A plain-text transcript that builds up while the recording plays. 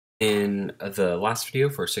In the last video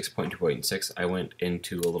for 6.2.6, I went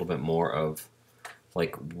into a little bit more of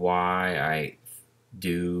like why I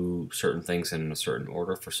do certain things in a certain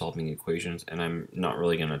order for solving equations, and I'm not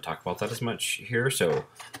really going to talk about that as much here. So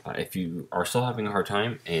if you are still having a hard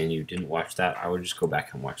time and you didn't watch that, I would just go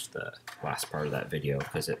back and watch the last part of that video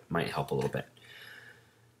because it might help a little bit.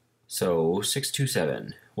 So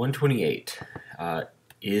 627, 128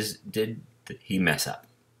 did he mess up?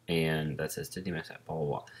 And that says, did he mess up? Blah,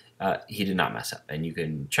 blah, blah. He did not mess up. And you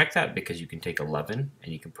can check that because you can take 11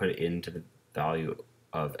 and you can put it into the value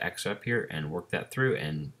of x up here and work that through.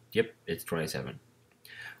 And yep, it's 27.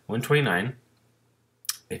 129,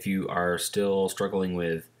 if you are still struggling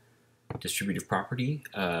with distributive property,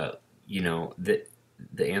 you know, the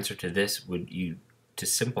answer to this would to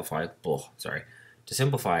simplify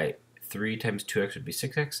 3 times 2x would be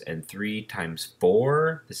 6x, and 3 times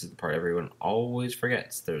 4, this is the part everyone always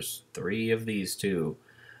forgets, there's 3 of these too,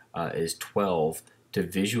 is 12. To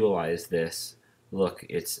visualize this, look,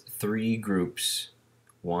 it's 3 groups,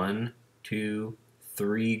 1, 2,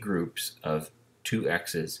 3 groups of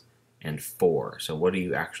 2x's and 4. So what do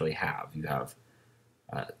you actually have? You have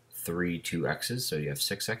 3 2x's, so you have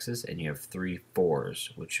 6x's, and you have 3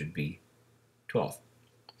 4's, which should be 12.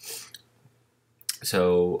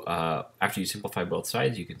 So after you simplify both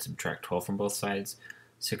sides, you can subtract 12 from both sides.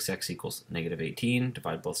 6x equals negative 18.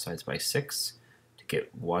 Divide both sides by 6 to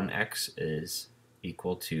get 1x is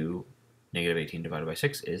equal to negative 18 divided by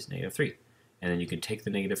 6 is negative 3. And then you can take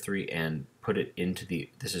the negative 3 and put it into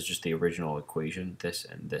this is just the original equation. This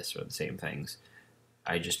and this are the same things.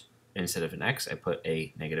 I just, instead of an x, I put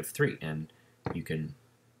a negative 3. And you can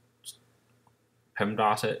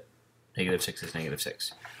PEMDAS it. Negative 6 is negative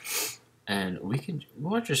 6. And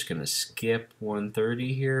we're just going to skip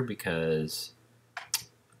 130 here because,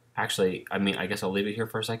 actually, I mean, I guess I'll leave it here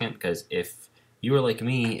for a second because if you were like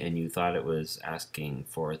me and you thought it was asking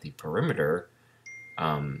for the perimeter,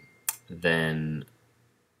 then,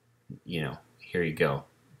 you know, here you go.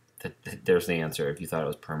 There's the answer if you thought it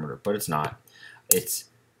was perimeter, but it's not. It's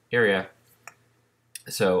area.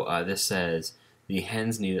 So this says the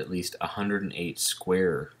hens need at least 108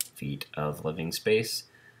 square feet of living space.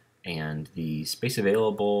 And the space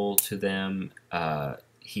available to them, the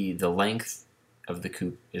length of the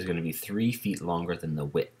coop is going to be 3 feet longer than the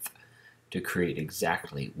width to create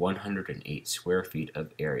exactly 108 square feet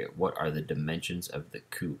of area. What are the dimensions of the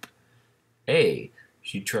coop? A,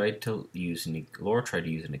 Laura tried to use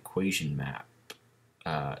an equation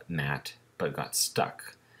mat, but got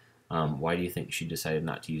stuck. Why do you think she decided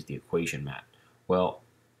not to use the equation mat? Well,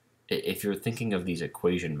 if you're thinking of these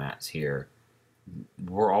equation mats here,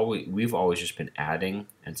 we've always just been adding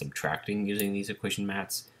and subtracting using these equation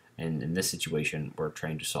mats, and in this situation we're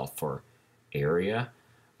trying to solve for area,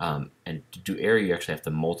 and to do area you actually have to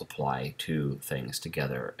multiply two things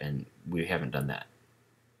together, and we haven't done that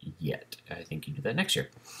yet. I think you do that next year.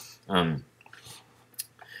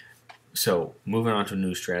 So moving on to a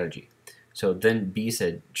new strategy. So then B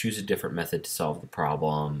said choose a different method to solve the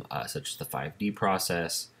problem, such as the 5D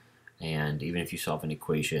process, and even if you solve an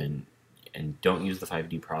equation and don't use the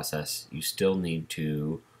 5D process, you still need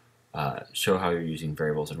to show how you're using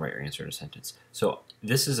variables and write your answer in a sentence. So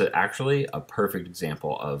this is actually a perfect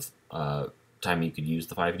example of time you could use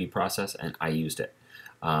the 5D process, and I used it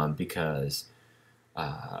because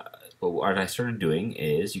what I started doing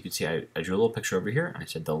is, you can see I drew a little picture over here. I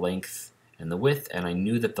said the length and the width, and I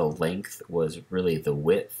knew that the length was really the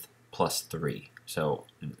width plus 3. So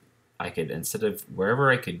I could, instead of wherever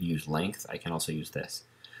I could use length, I can also use this.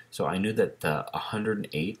 So I knew that the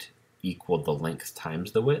 108 equaled the length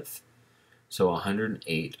times the width. So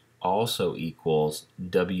 108 also equals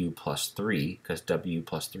W plus 3, because W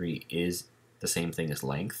plus 3 is the same thing as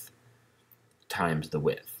length, times the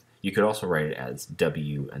width. You could also write it as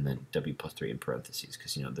W and then W plus 3 in parentheses,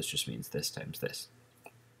 because, you know, this just means this times this.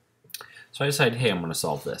 So I decided, hey, I'm going to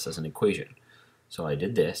solve this as an equation. So I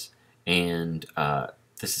did this, and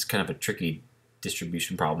this is kind of a tricky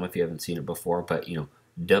distribution problem if you haven't seen it before, but, you know,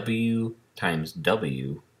 W times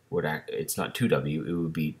W it's not 2W, it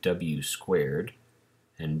would be W squared,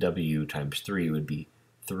 and W times 3 would be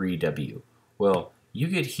 3W. Well, you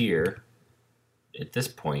get here at this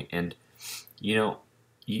point, and, you know,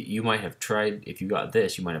 you might have tried, if you got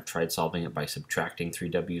this, you might have tried solving it by subtracting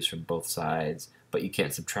 3W's from both sides, but you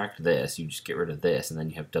can't subtract this, you just get rid of this, and then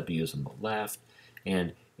you have W's on the left,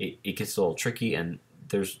 and it gets a little tricky, and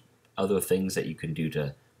there's other things that you can do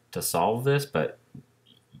to solve this, but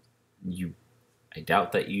I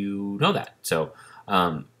doubt that you know that. So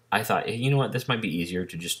I thought, hey, you know what, this might be easier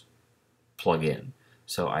to just plug in.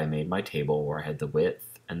 So I made my table where I had the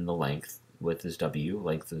width and the length width is W,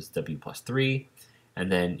 length is W plus 3,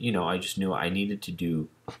 and then, I just knew I needed to do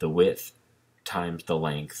the width times the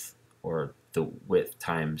length, or the width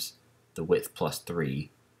times the width plus 3,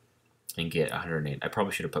 and get 108. I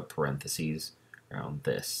probably should have put parentheses around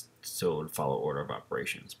this so it would follow order of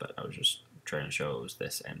operations, but I was just trying to show it was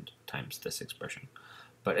this and times this expression.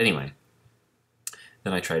 But anyway,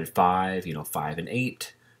 then I tried 5, 5 and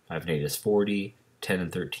 8. 5 and 8 is 40. 10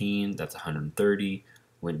 and 13, that's 130.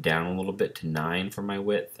 Went down a little bit to 9 for my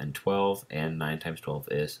width, and 12, and 9 times 12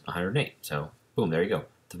 is 108. So, boom, there you go.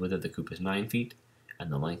 The width of the coop is 9 feet,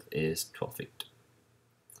 and the length is 12 feet.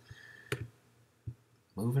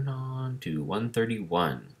 Moving on to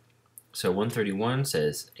 131. So 131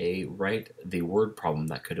 says, write the word problem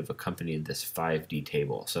that could have accompanied this 5D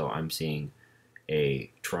table. So I'm seeing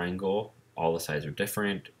a triangle. All the sides are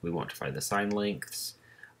different. We want to find the side lengths.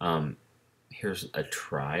 Here's a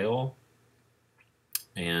trial,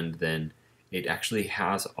 and then it actually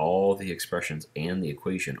has all the expressions and the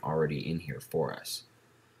equation already in here for us.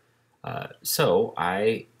 So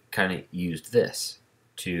I kind of used this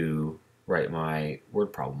to write my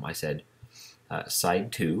word problem. I said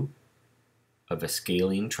side 2 of a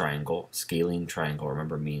scalene triangle. Scalene triangle,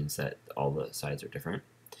 remember, means that all the sides are different.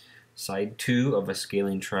 Side 2 of a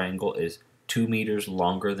scalene triangle is 2 meters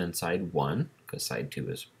longer than side 1, because side 2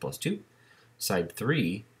 is plus 2. Side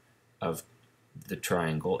 3 of the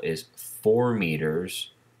triangle is 4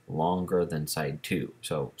 meters longer than side 2.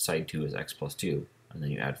 So side 2 is x plus 2, and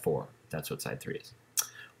then you add 4. That's what side 3 is.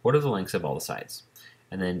 What are the lengths of all the sides?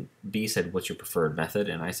 And then B said, what's your preferred method?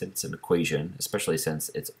 And I said it's an equation, especially since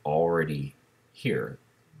it's already here.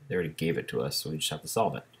 They already gave it to us, so we just have to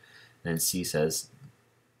solve it. And then C says,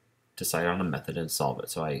 decide on a method and solve it.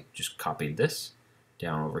 So I just copied this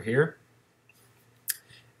down over here,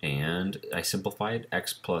 and I simplified.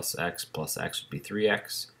 X plus x would be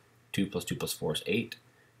 3x. 2 plus 2 plus 4 is 8.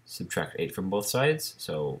 Subtract 8 from both sides,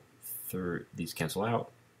 so these cancel out.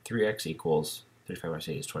 3x equals 35 minus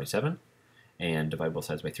 8 is 27. And divide both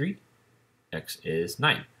sides by 3. X is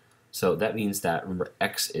 9. So that means that, remember,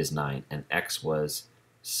 x is 9, and x was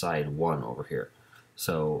side 1 over here.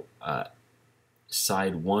 So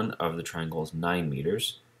side 1 of the triangle is 9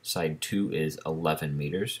 meters. Side 2 is 11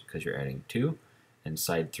 meters, because you're adding 2. And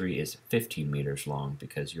side 3 is 15 meters long,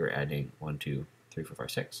 because you're adding 1, 2, 3, 4,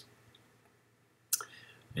 5, 6.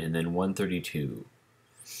 And then 132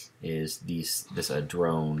 is this a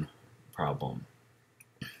drone problem.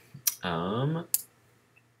 Where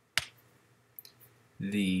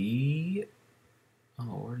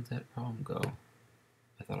did that problem go?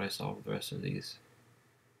 I thought I solved the rest of these.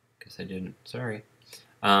 Guess I didn't. Sorry.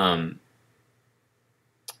 I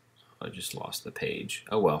just lost the page.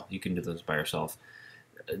 Oh well, you can do those by yourself.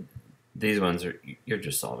 These ones you're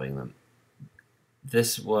just solving them.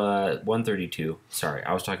 This was 132. Sorry,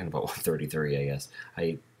 I was talking about 133. I guess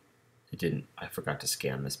I forgot to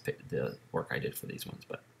scan the work I did for these ones,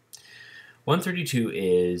 but 132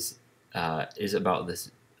 is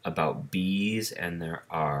about bees, and there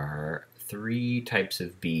are 3 types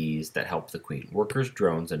of bees that help the queen: workers,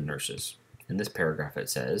 drones, and nurses. In this paragraph it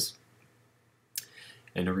says,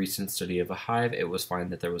 in a recent study of a hive, it was found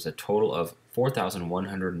that there was a total of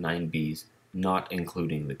 4,109 bees, not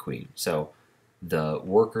including the queen. So the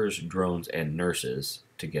workers, drones, and nurses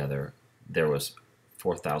together, there was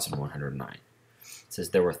 4,109. It says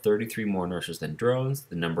there were 33 more nurses than drones.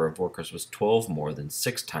 The number of workers was 12 more than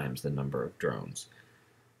 6 times the number of drones.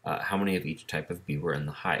 How many of each type of bee were in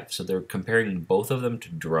the hive? So they're comparing both of them to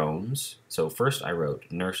drones. So first I wrote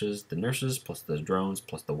nurses. The nurses plus the drones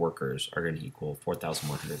plus the workers are going to equal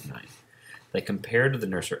 4,109. They compared the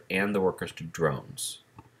nurser and the workers to drones.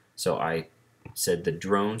 So I said the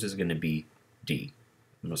drones is going to be D.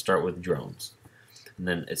 I'm going to start with drones. And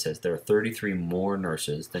then it says there are 33 more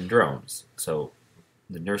nurses than drones. So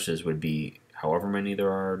the nurses would be however many there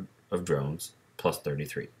are of drones plus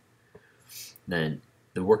 33. Then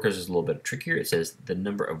the workers is a little bit trickier. It says the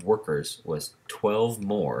number of workers was 12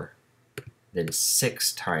 more than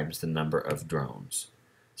 6 times the number of drones.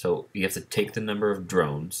 So you have to take the number of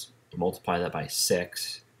drones, multiply that by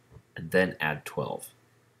 6, and then add 12.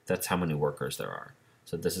 That's how many workers there are.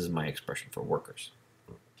 So this is my expression for workers.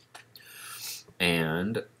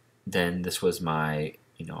 And then this was my,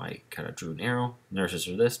 I kind of drew an arrow. Nurses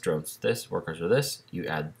are this, drones are this, workers are this. You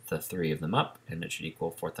add the 3 of them up, and it should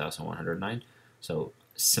equal 4,109. So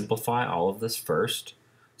simplify all of this first.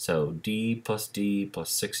 So D plus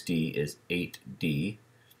 6D is 8D,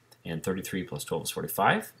 and 33 plus 12 is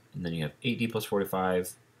 45. And then you have 8D plus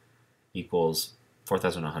 45 equals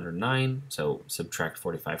 4,109. So subtract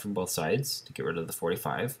 45 from both sides to get rid of the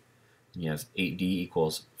 45. And you have 8D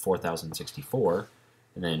equals 4,064.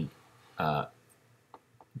 And then to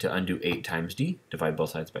undo 8 times D, divide both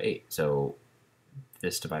sides by 8. So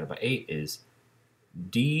this divided by 8 is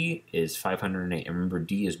D is 508. And remember,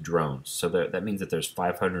 D is drones. So that means that there's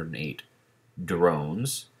 508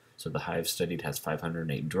 drones. So the hive studied has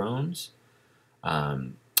 508 drones.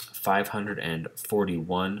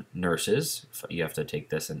 541 nurses. You have to take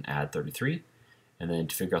this and add 33. And then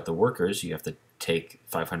to figure out the workers, you have to take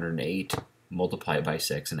 508, multiply it by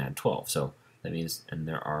 6, and add 12. So that means, and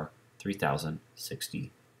there are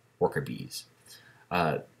 3,060 worker bees.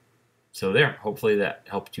 So there, hopefully that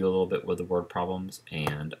helped you a little bit with the word problems.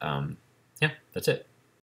 And yeah, that's it.